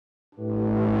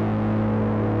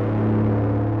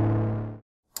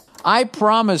I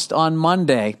promised on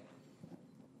Monday,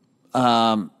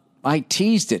 I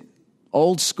teased it,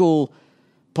 old school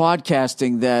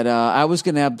podcasting, that I was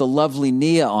going to have the lovely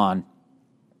Nia on,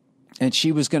 and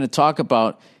she was going to talk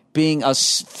about being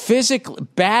physically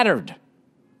battered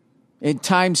in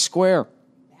Times Square.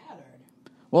 Battered?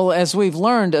 Well, as we've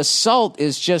learned, assault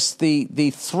is just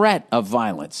the threat of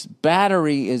violence.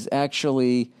 Battery is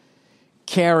actually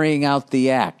carrying out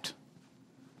the act.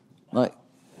 Like,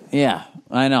 yeah,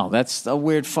 I know. That's a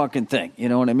weird fucking thing. You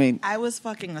know what I mean? I was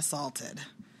fucking assaulted.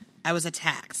 I was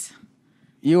attacked.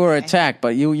 You were attacked,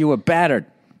 but you were battered.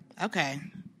 Okay.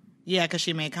 Yeah, because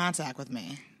she made contact with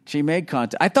me. She made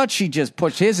contact. I thought she just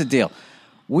pushed. Here's the deal.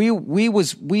 We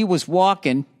was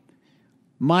walking,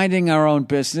 minding our own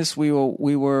business. We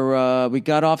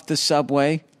got off the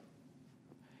subway,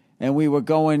 and we were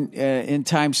going in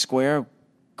Times Square, a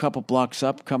couple blocks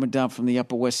up, coming down from the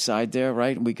Upper West Side there,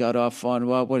 right? And we got off on,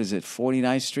 well, what is it,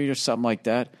 49th Street or something like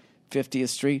that, 50th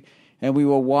Street, and we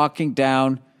were walking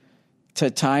down to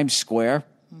Times Square,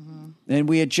 and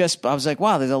we had I was like,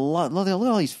 wow, there's look at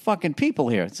all these fucking people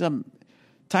here.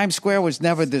 Times Square was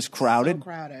never this crowded. So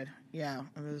crowded. Yeah,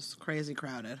 it was crazy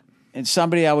crowded. And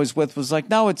somebody I was with was like,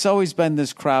 no, it's always been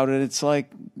this crowded. It's like,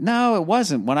 no, it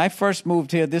wasn't. When I first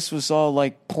moved here, this was all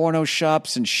like porno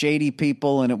shops and shady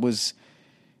people, and it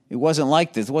wasn't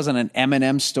like this. It wasn't an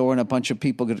M&M store and a bunch of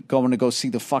people going to go see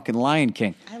the fucking Lion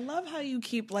King. I love how you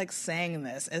keep like saying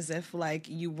this as if like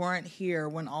you weren't here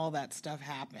when all that stuff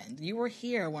happened. You were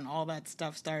here when all that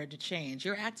stuff started to change.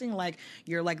 You're acting like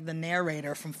you're like the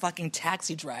narrator from fucking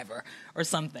Taxi Driver or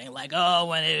something. Like, oh,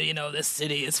 when this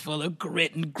city is full of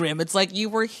grit and grim. It's like you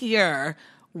were here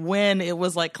when it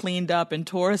was like cleaned up and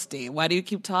touristy. Why do you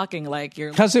keep talking like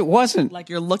you're... Because it wasn't. Like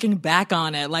you're looking back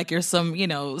on it like you're some,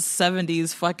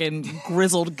 70s fucking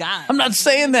grizzled guy. I'm not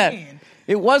saying that.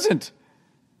 It wasn't.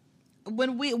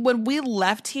 When we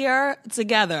left here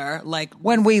together, like...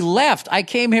 When we left, I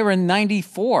came here in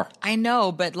 94. I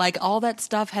know, but like all that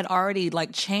stuff had already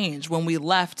like changed when we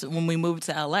left, when we moved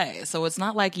to LA. So it's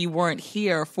not like you weren't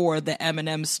here for the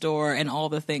M&M store and all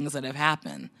the things that have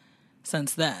happened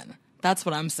since then. That's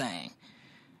what I'm saying.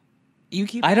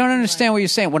 I don't understand what you're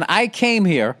saying. When I came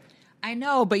here... I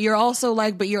know, but you're also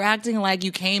like, you're acting like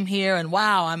you came here and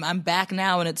wow, I'm back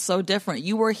now and it's so different.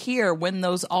 You were here when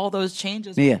all those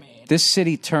changes were made. This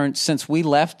city since we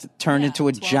left, turned into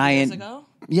a giant... Years ago?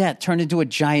 Yeah, it turned into a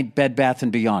giant Bed Bath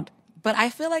 & Beyond. But I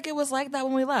feel like it was like that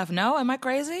when we left. No? Am I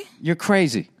crazy? You're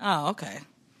crazy. Oh, okay.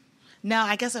 No,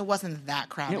 I guess it wasn't that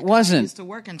crowded. It wasn't. I used to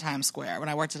work in Times Square when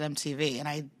I worked at MeTV, and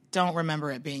I don't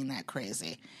remember it being that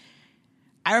crazy.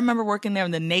 I remember working there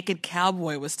when the Naked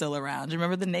Cowboy was still around. Do you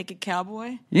remember the Naked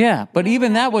Cowboy? Yeah, but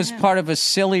even that was part of a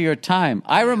sillier time.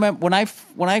 I remember when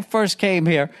I first came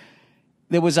here,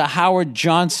 there was a Howard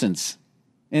Johnson's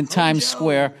in Times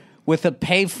Square with a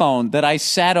payphone that I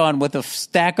sat on with a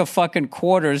stack of fucking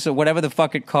quarters or whatever the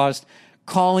fuck it cost,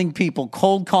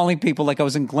 cold calling people like I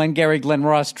was in Glengarry Glen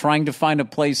Ross trying to find a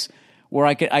place where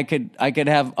I could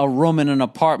have a room in an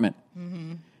apartment.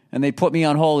 Mm-hmm. And they put me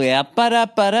on hold. Yeah,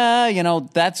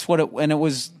 that's what and it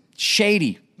was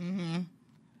shady. Mm-hmm.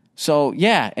 So,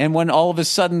 yeah. And when all of a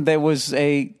sudden there was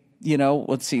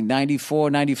 94,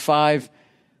 95,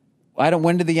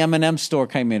 when did the M&M store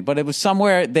come in? But it was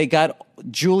somewhere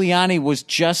Giuliani was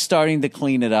just starting to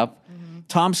clean it up. Mm-hmm.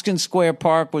 Tompkins Square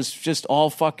Park was just all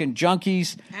fucking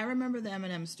junkies. I remember the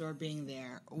M&M store being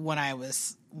there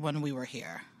when we were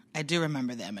here. I do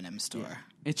remember the M&M store. Yeah.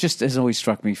 It just has always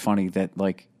struck me funny that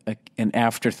like an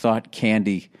afterthought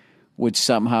candy would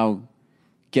somehow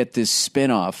get this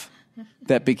spin-off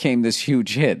that became this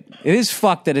huge hit. It is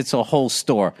fucked that it's a whole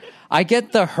store. I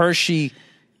get the Hershey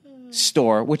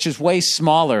store, which is way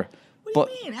smaller. What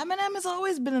do you mean? M&M has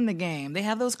always been in the game. They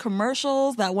have those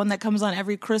commercials, that one that comes on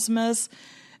every Christmas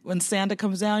when Santa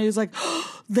comes down. He's like,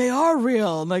 oh, they are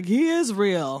real. Like, he is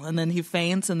real. And then he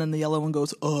faints, and then the yellow one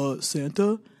goes,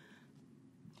 Santa?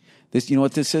 You know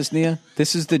what this is, Nia?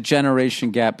 This is the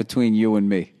generation gap between you and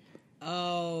me.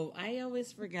 Oh, I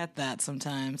always forget that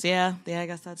sometimes. Yeah, I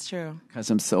guess that's true. Because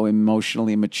I'm so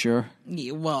emotionally mature?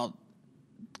 Yeah, well,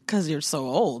 because you're so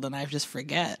old, and I just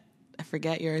forget. I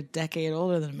forget you're a decade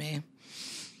older than me.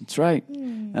 That's right.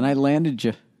 And I landed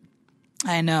you.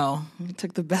 I know. You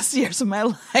took the best years of my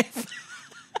life.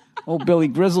 Old Billy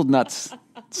Grizzled Nuts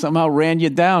somehow ran you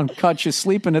down, caught you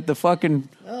sleeping at the fucking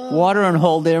watering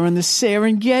hole there in the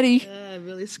Serengeti. I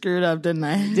really screwed up, didn't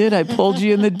I? You did. I pulled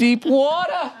you in the deep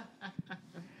water.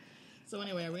 So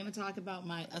anyway, are we going to talk about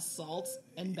my assault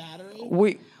and battery?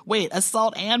 Wait,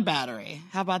 assault and battery.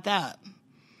 How about that?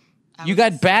 You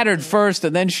got battered first,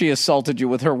 and then she assaulted you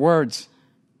with her words.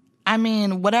 I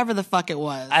mean, whatever the fuck it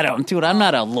was. I don't, dude. I'm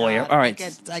not a lawyer. God, all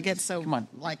right, I get so Come on.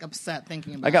 like upset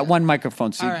thinking about it. I got one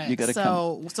microphone, so All right, you got to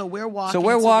come. So we're walking. So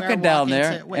we're walking down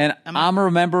there, and I'm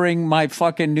remembering my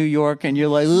fucking New York, and you're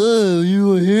like, "Oh, you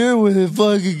were here when it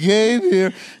fucking came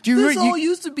here." Do you This all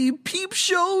used to be peep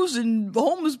shows and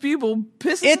homeless people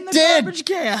pissing in the garbage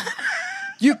can.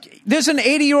 There's an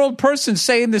 80-year-old person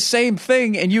saying the same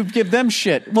thing, and you give them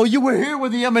shit. Well, you were here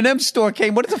when the M&M store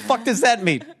came. What the fuck does that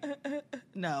mean?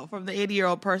 No, from the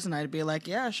 80-year-old person, I'd be like,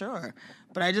 yeah, sure.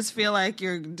 But I just feel like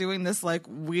you're doing this like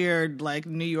weird, like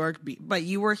New York beat. But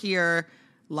you were here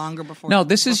longer before. No,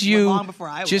 this is you long before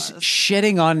I just was.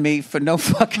 shitting on me for no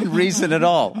fucking reason at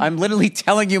all. I'm literally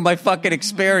telling you my fucking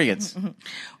experience.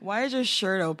 Why is your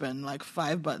shirt open, like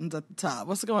 5 buttons at the top?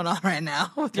 What's going on right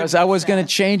now? Because I was going to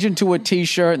change into a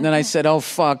T-shirt, and then I said, oh,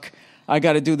 fuck. I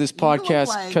got to do this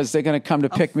podcast because they're going to come to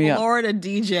pick me up. Florida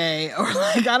DJ, or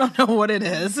like, I don't know what it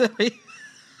is.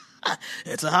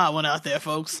 It's a hot one out there,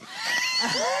 folks.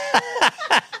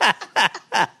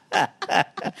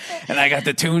 And I got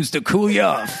the tunes to cool you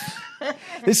off.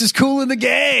 This is Cool in the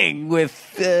Gang with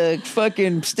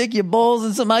fucking stick your balls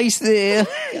in some ice there.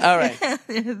 All right.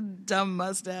 Dumb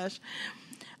mustache.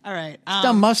 All right.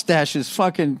 Dumb mustache is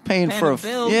fucking paying for a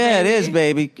bill, yeah, baby. it is,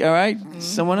 baby. All right.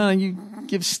 Someone on you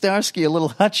give Starsky a little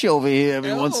hutch over here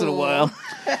every once in a while.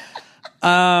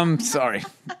 Sorry.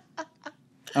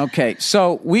 Okay,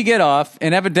 so we get off,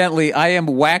 and evidently I am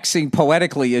waxing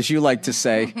poetically, as you like to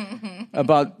say,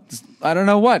 about I don't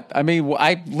know what. I mean,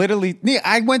 I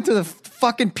went to the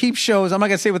fucking peep shows. I'm not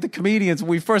going to say with the comedians. When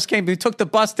we first came, we took the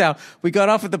bus down. We got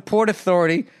off at the Port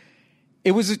Authority.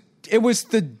 It was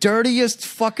the dirtiest,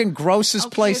 fucking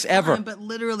grossest place ever. But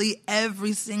literally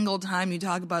every single time you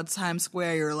talk about Times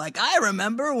Square, you're like, I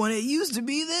remember when it used to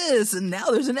be this, and now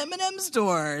there's an M&M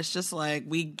store. It's just like,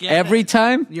 we get Every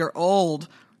time? You're old.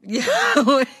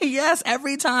 Yeah, yes,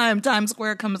 every time Times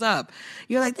Square comes up,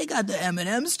 you're like, they got the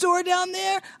M&M store down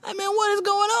there? I mean, what is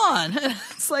going on?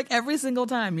 It's like every single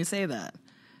time you say that.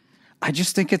 I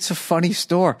just think it's a funny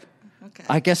store. Okay.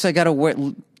 I guess I got to wear...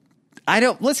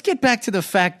 Let's get back to the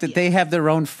fact that they have their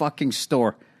own fucking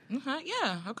store.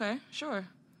 Yeah, okay, sure.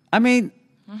 I mean,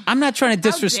 I'm not trying to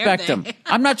disrespect them.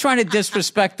 I'm not trying to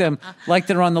disrespect them like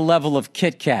they're on the level of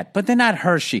Kit Kat, but they're not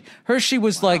Hershey. Hershey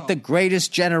was like the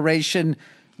greatest generation,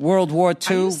 World War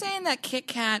II. Are you saying that Kit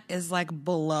Kat is like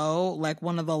below, like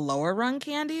one of the lower rung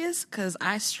candies? Because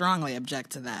I strongly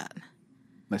object to that.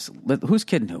 Listen, who's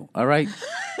kidding who? All right?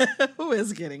 Who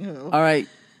is kidding who? All right.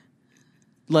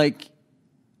 Like...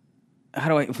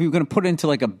 if we were going to put it into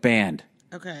like a band.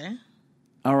 Okay.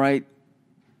 All right.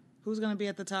 Who's going to be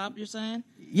at the top, you're saying?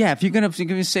 Yeah, if you're going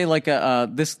to say like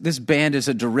this band is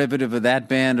a derivative of that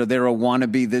band, or they're a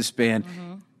wannabe this band.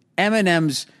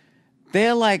 M&M's,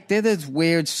 they're this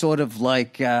weird sort of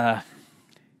like, I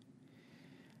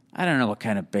don't know what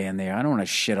kind of band they are. I don't want to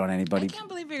shit on anybody. I can't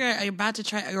believe you're about to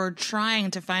try or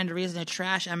trying to find a reason to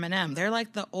trash M&M. They're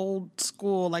like the old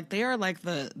school, like they are like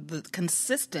the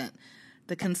consistent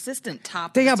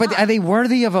top. They are, but are they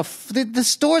worthy of the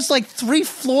store's like 3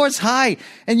 floors high,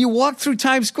 and you walk through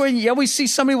Times Square and you always see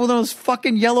somebody with those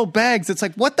fucking yellow bags. It's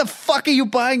like, what the fuck are you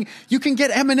buying? You can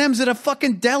get M&Ms at a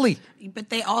fucking deli. But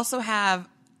they also have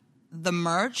the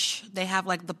merch. They have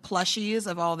like the plushies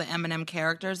of all the M&M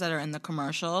characters that are in the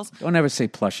commercials. Don't ever say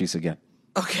plushies again.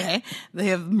 Okay, they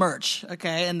have merch.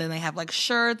 Okay, and then they have like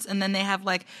shirts, and then they have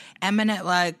like M&M,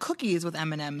 like cookies with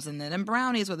M&Ms in it, and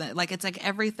brownies with it. Like it's like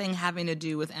everything having to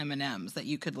do with M&Ms that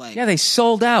you could like. Yeah, they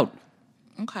sold out.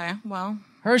 Okay, well,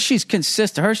 Hershey's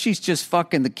consistent. Hershey's just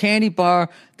fucking the candy bar,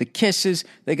 the kisses.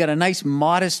 They got a nice,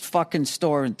 modest fucking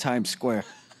store in Times Square.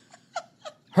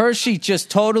 Hershey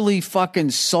just totally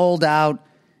fucking sold out.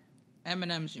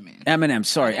 M&Ms, you mean? M&M,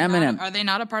 sorry, M&M. Are they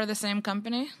not a part of the same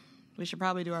company? We should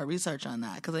probably do our research on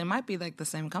that because they might be like the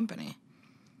same company.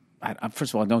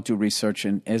 First of all, don't do research,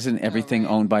 and isn't everything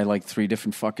owned by like 3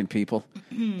 different fucking people?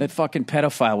 That fucking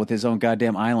pedophile with his own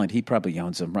goddamn island, he probably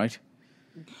owns them, right?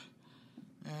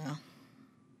 Yeah.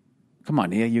 Come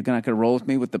on, you're not going to roll with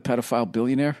me with the pedophile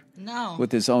billionaire? No.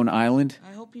 With his own island?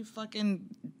 I hope he fucking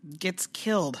gets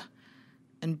killed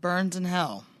and burns in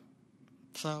hell.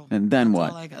 So. And then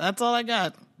what? That's all I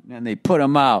got. And they put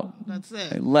him out. That's it.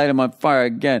 They light him on fire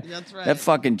again. That's right. That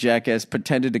fucking jackass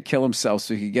pretended to kill himself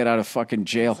so he could get out of fucking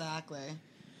jail. Exactly.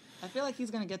 I feel like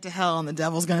he's going to get to hell and the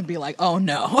devil's going to be like, oh,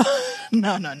 no.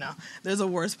 No. There's a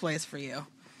worse place for you.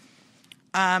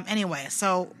 Anyway,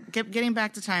 so getting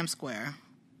back to Times Square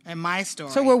and my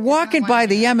story. So we're walking by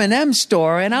the M&M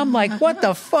store, and I'm like, what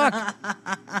the fuck?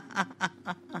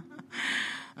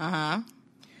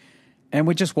 and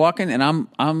we're just walking, and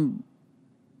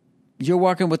you're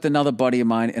walking with another buddy of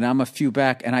mine, and I'm a few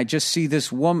back, and I just see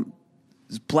this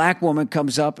black woman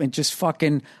comes up and just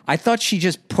fucking, I thought she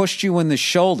just pushed you in the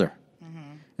shoulder. Mm-hmm.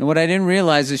 And what I didn't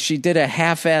realize is she did a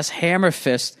half-ass hammer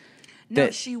fist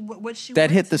that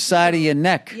hit the side of your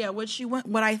neck. Yeah,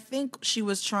 what I think she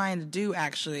was trying to do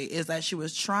actually is that she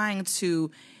was trying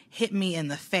to hit me in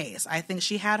the face. I think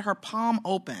she had her palm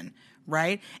open,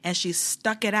 right? And she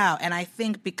stuck it out. And I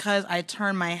think because I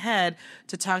turned my head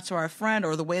to talk to our friend,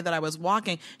 or the way that I was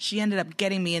walking, she ended up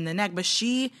getting me in the neck. But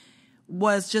she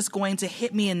was just going to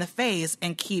hit me in the face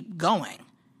and keep going,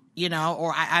 you know?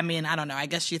 Or I mean, I don't know. I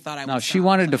guess she thought I was. No, she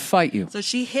wanted to fight you. So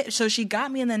she got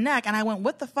me in the neck, and I went,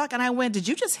 "What the fuck?" And I went, "Did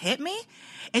you just hit me?"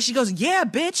 And she goes, "Yeah,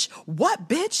 bitch. What,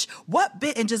 bitch? What,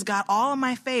 bitch?" And just got all in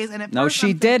my face. And at no, first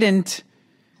she didn't.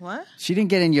 What? She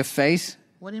didn't get in your face.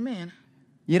 What do you mean?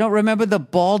 You don't remember the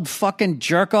bald fucking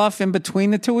jerk off in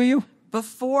between the two of you?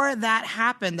 Before that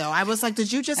happened, though, I was like,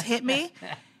 "Did you just hit me?"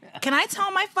 Can I tell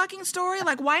my fucking story?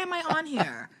 Like, why am I on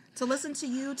here? To listen to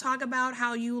you talk about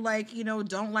how you, like, you know,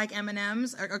 don't like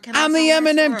M&Ms? Or can I I'm the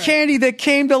M&M candy that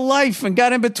came to life and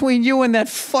got in between you and that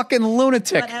fucking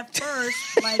lunatic. But at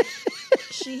first, like,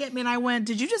 she hit me and I went,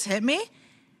 "Did you just hit me?"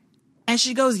 And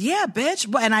she goes, "Yeah,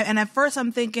 bitch." And at first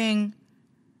I'm thinking,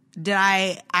 did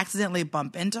I accidentally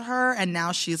bump into her? And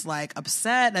now she's like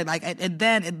upset. And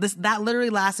then that literally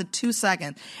lasted 2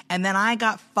 seconds. And then I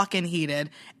got fucking heated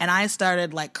and I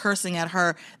started like cursing at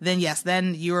her. Then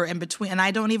you were in between. And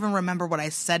I don't even remember what I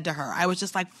said to her. I was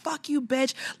just like, "Fuck you,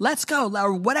 bitch. Let's go."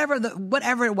 Or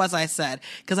whatever it was I said.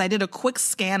 Cause I did a quick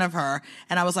scan of her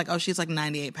and I was like, "Oh, she's like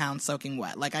 98 pounds soaking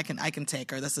wet. Like I can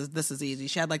take her. This is easy."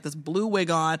 She had like this blue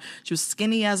wig on. She was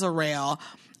skinny as a rail.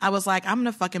 I was like, "I'm going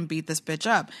to fucking beat this bitch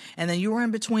up." And then you were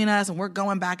in between us and we're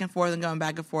going back and forth and going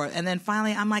back and forth. And then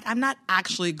finally I'm like, I'm not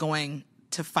actually going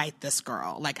to fight this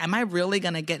girl. Like, am I really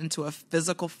going to get into a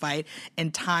physical fight in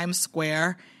Times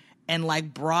Square and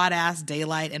like broad ass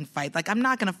daylight and fight? Like, I'm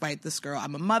not going to fight this girl.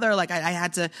 I'm a mother. Like I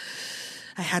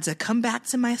had to come back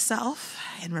to myself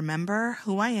and remember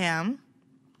who I am.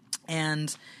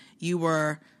 And you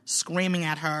were screaming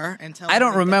at her until I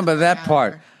don't remember that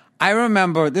part. I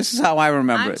remember, this is how I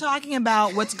remember I'm it. talking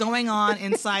about what's going on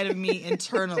inside of me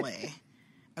internally.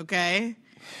 Okay?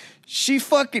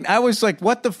 I was like,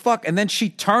 "What the fuck?" And then she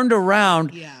turned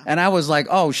around and I was like,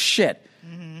 "Oh shit."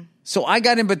 Mm-hmm. So I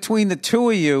got in between the two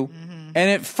of you. Mm-hmm. And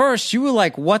at first you were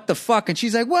like, "What the fuck?" And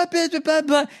she's like, "What, bitch, blah,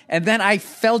 blah." And then I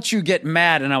felt you get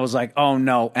mad and I was like, "Oh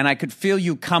no." And I could feel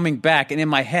you coming back. And in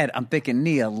my head, I'm thinking,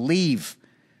 "Nia, leave.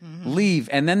 Mm-hmm. Leave."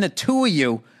 And then the two of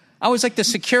you, I was like the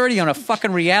security on a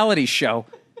fucking reality show.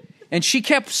 And she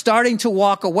kept starting to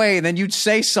walk away, and then you'd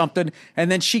say something, and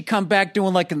then she'd come back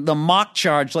doing like the mock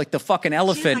charge, like the fucking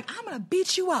elephant. She's like, "I'm going to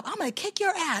beat you up. I'm going to kick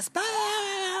your ass." Blah,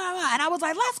 blah, blah. And I was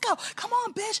like, "Let's go. Come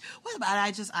on, bitch." What about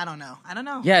it? I don't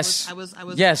know. Yes. I was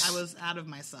out of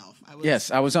myself.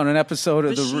 I was on an episode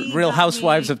of the Real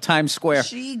Housewives of Times Square.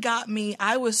 She got me.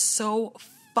 I was so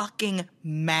fucking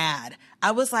mad.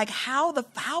 I was like, how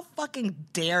fucking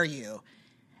dare you?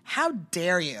 How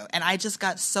dare you? And I just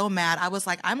got so mad. I was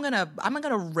like, I'm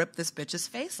gonna rip this bitch's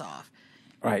face off.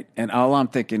 Right. And all I'm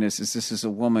thinking is this is a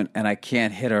woman and I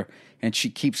can't hit her. And she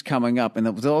keeps coming up. And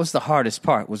that was the hardest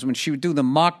part, was when she would do the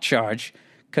mock charge,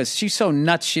 because she's so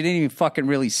nuts, she didn't even fucking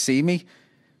really see me.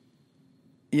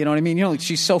 You know what I mean? You know,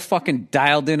 she's so fucking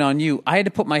dialed in on you. I had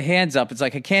to put my hands up. It's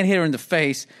like, I can't hit her in the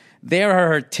face. There are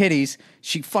her titties.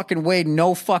 She fucking weighed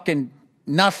no fucking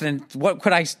nothing. What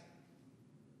could I,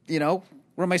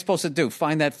 what am I supposed to do?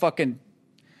 Find that fucking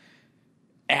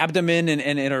abdomen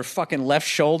and her fucking left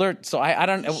shoulder? So I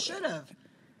don't know.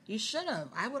 You should have.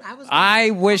 I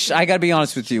wish, I got to be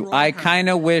honest with you. I kind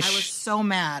of wish. I was so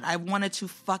mad. I wanted to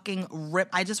fucking rip.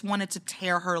 I just wanted to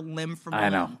tear her limb from limb. I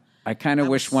know. I kind of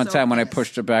wish one time when I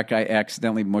pushed her back, I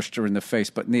accidentally mushed her in the face.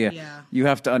 But Nia, you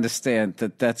have to understand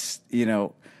that that's,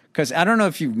 because I don't know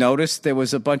if you've noticed, there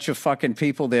was a bunch of fucking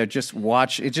people there just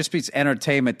watch. It just beats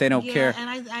entertainment. They don't care.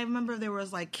 And I remember there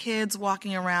was like kids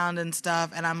walking around and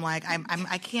stuff. And I'm like,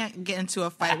 I can't get into a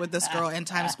fight with this girl in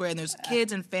Times Square. And there's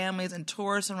kids and families and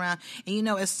tourists around. And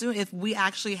as soon if we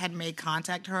actually had made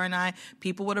contact, her and I,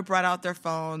 people would have brought out their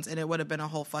phones and it would have been a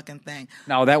whole fucking thing.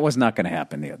 No, that was not going to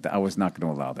happen, Nia. I was not going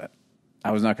to allow that. I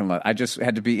was not going to let. I just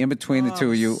had to be in between the two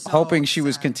of you, hoping she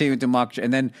was continuing to mock.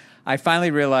 And then I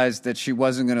finally realized that she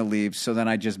wasn't going to leave, so then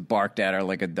I just barked at her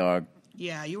like a dog.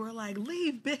 Yeah, you were like,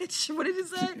 "Leave, bitch." What did you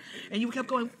say? And you kept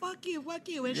going, "Fuck you, fuck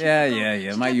you." And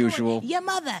yeah, my usual. Going, your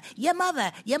mother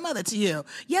to you.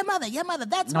 Your mother.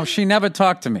 That's No, she never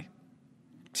talked to me.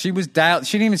 She was dialed.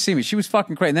 She didn't even see me. She was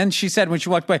fucking crazy. And then she said when she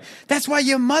walked by, "That's why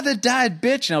your mother died,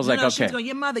 bitch." And I was like, She okay. was going,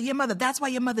 your mother. That's why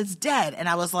your mother's dead. And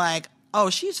I was like, oh,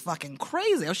 she's fucking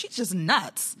crazy. Oh, she's just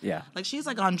nuts. Yeah. Like she's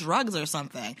like on drugs or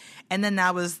something. And then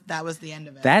that was the end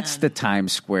of it. That's the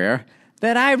Times Square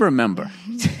that I remember.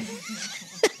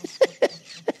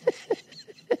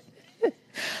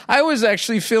 I was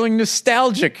actually feeling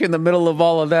nostalgic in the middle of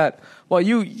all of that. Well,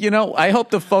 you know, I hope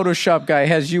the Photoshop guy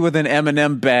has you with an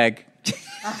M&M bag.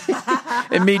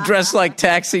 And me dressed like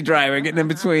Taxi Driver getting in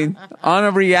between on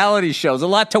a reality show. There's a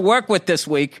lot to work with this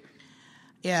week.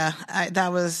 Yeah,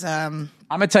 that was... I'm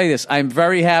going to tell you this. I'm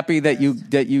very happy that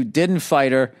you didn't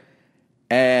fight her.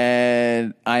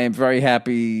 And I am very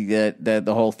happy that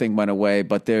the whole thing went away.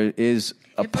 But there is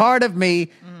a part of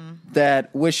me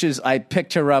that wishes I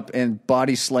picked her up and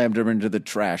body slammed her into the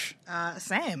trash.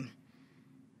 Same.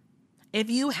 If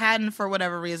you hadn't, for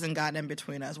whatever reason, gotten in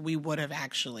between us, we would have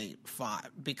actually fought.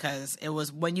 Because it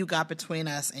was when you got between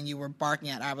us and you were barking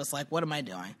at, I was like, what am I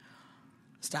doing?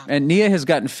 Stop. And Nia has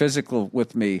gotten physical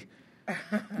with me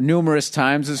numerous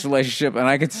times in this relationship, and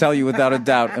I can tell you without a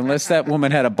doubt, unless that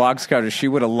woman had a box cutter, she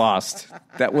would have lost.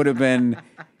 That would have been...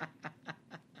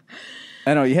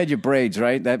 I know, you had your braids,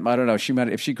 right? That I don't know. She might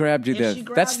if she grabbed you there.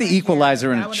 That's the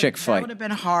equalizer in a chick fight. That would have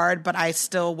been hard, but I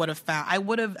still would have found... I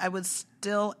would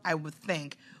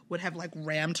think, would have like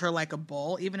rammed her like a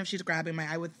bull. Even if she's grabbing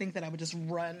I would think that I would just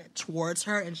run towards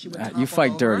her and she would topple You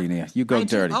fight over. dirty, Nia. You go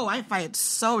dirty. Oh, I fight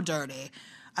so dirty.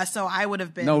 So I would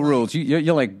have been... No rules.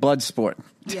 You're like blood sport.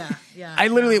 Yeah, yeah. I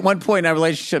literally at one point in our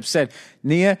relationship said,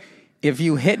 Nia, if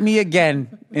you hit me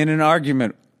again in an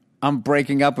argument, I'm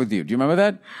breaking up with you. Do you remember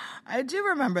that? I do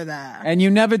remember that. And you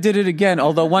never did it again,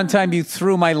 although one time you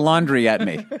threw my laundry at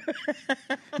me.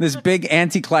 This big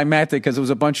anticlimactic because it was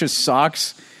a bunch of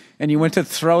socks, and you went to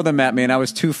throw them at me, and I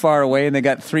was too far away, and they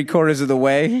got 3/4 of the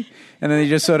way, and then they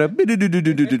just sort of because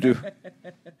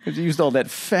you used all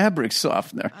that fabric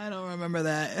softener. I don't remember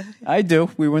that. I do.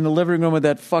 We were in the living room of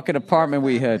that fucking apartment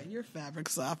we had. Your fabric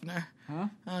softener. Huh?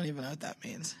 I don't even know what that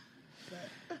means.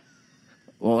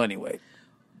 Well, anyway.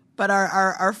 But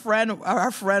our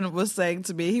friend was saying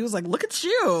to me, he was like, "Look at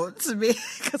you," to me,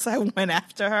 because I went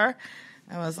after her.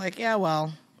 I was like, "Yeah,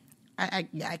 well,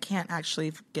 I can't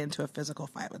actually get into a physical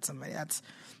fight with somebody. That's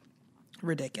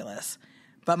ridiculous."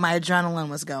 But my adrenaline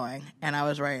was going, and I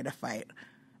was ready to fight.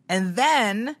 And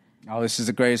then, oh, this is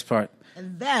the greatest part.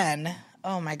 And then,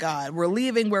 oh my God, we're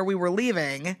leaving where we were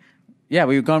leaving. Yeah,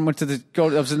 went to it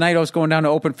was the night I was going down to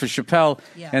open for Chappelle,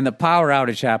 and the power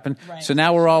outage happened. Right. So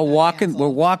now we're all walking. We're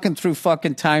walking through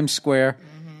fucking Times Square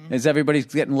as everybody's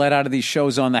getting let out of these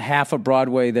shows on the half of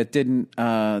Broadway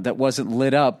that wasn't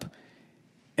lit up.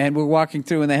 And we're walking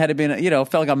through, and there had been,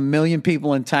 felt like 1 million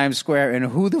people in Times Square. And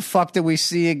who the fuck did we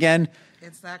see again?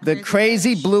 It's that the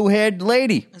crazy blue-haired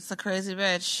lady. It's the crazy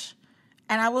bitch.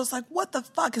 And I was like, what the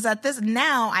fuck? Because at this,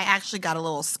 now I actually got a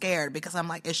little scared because I'm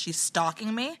like, is she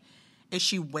stalking me? Is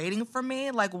she waiting for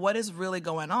me? Like, what is really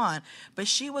going on? But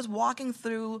she was walking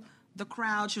through the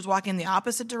crowd. She was walking in the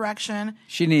opposite direction.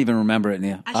 She didn't even remember it,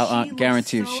 Nia. I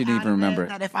guarantee you, she didn't even remember it.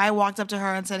 That if I walked up to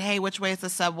her and said, "Hey, which way is the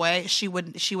subway?" she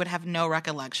would have no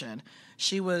recollection.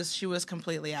 She was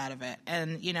completely out of it.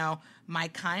 And my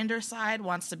kinder side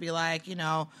wants to be like,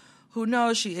 who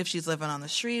knows if she's living on the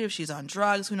street, if she's on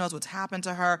drugs, who knows what's happened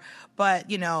to her. But,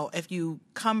 if you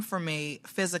come for me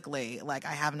physically, like,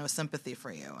 I have no sympathy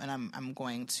for you, and I'm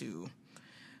going to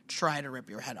try to rip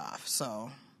your head off.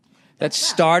 So that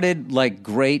started like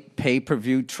great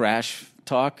pay-per-view trash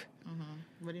talk.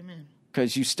 Mm-hmm. What do you mean?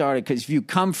 Because if you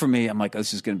come for me, I'm like, oh,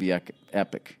 this is going to be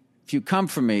epic. If you come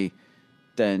for me,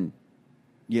 then,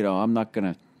 I'm not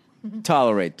going to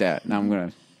tolerate that. And I'm going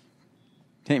to,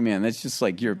 hey, man, that's just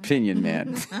like your opinion,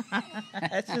 man.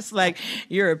 That's just like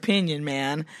your opinion,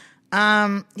 man.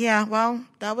 Yeah, well,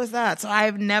 that was that. So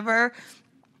I've never,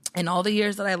 in all the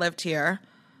years that I lived here,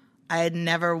 I had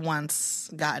never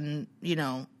once gotten,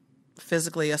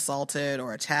 physically assaulted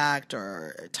or attacked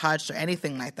or touched or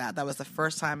anything like that. That was the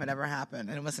first time it ever happened.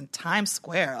 And it was in Times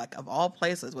Square, like, of all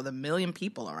places, with 1 million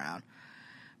people around.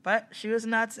 But she was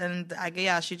nuts, and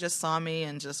she just saw me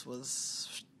and just went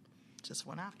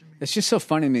after me. It's just so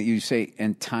funny that you say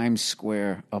in Times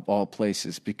Square of all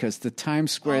places, because the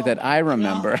Times Square that I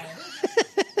remember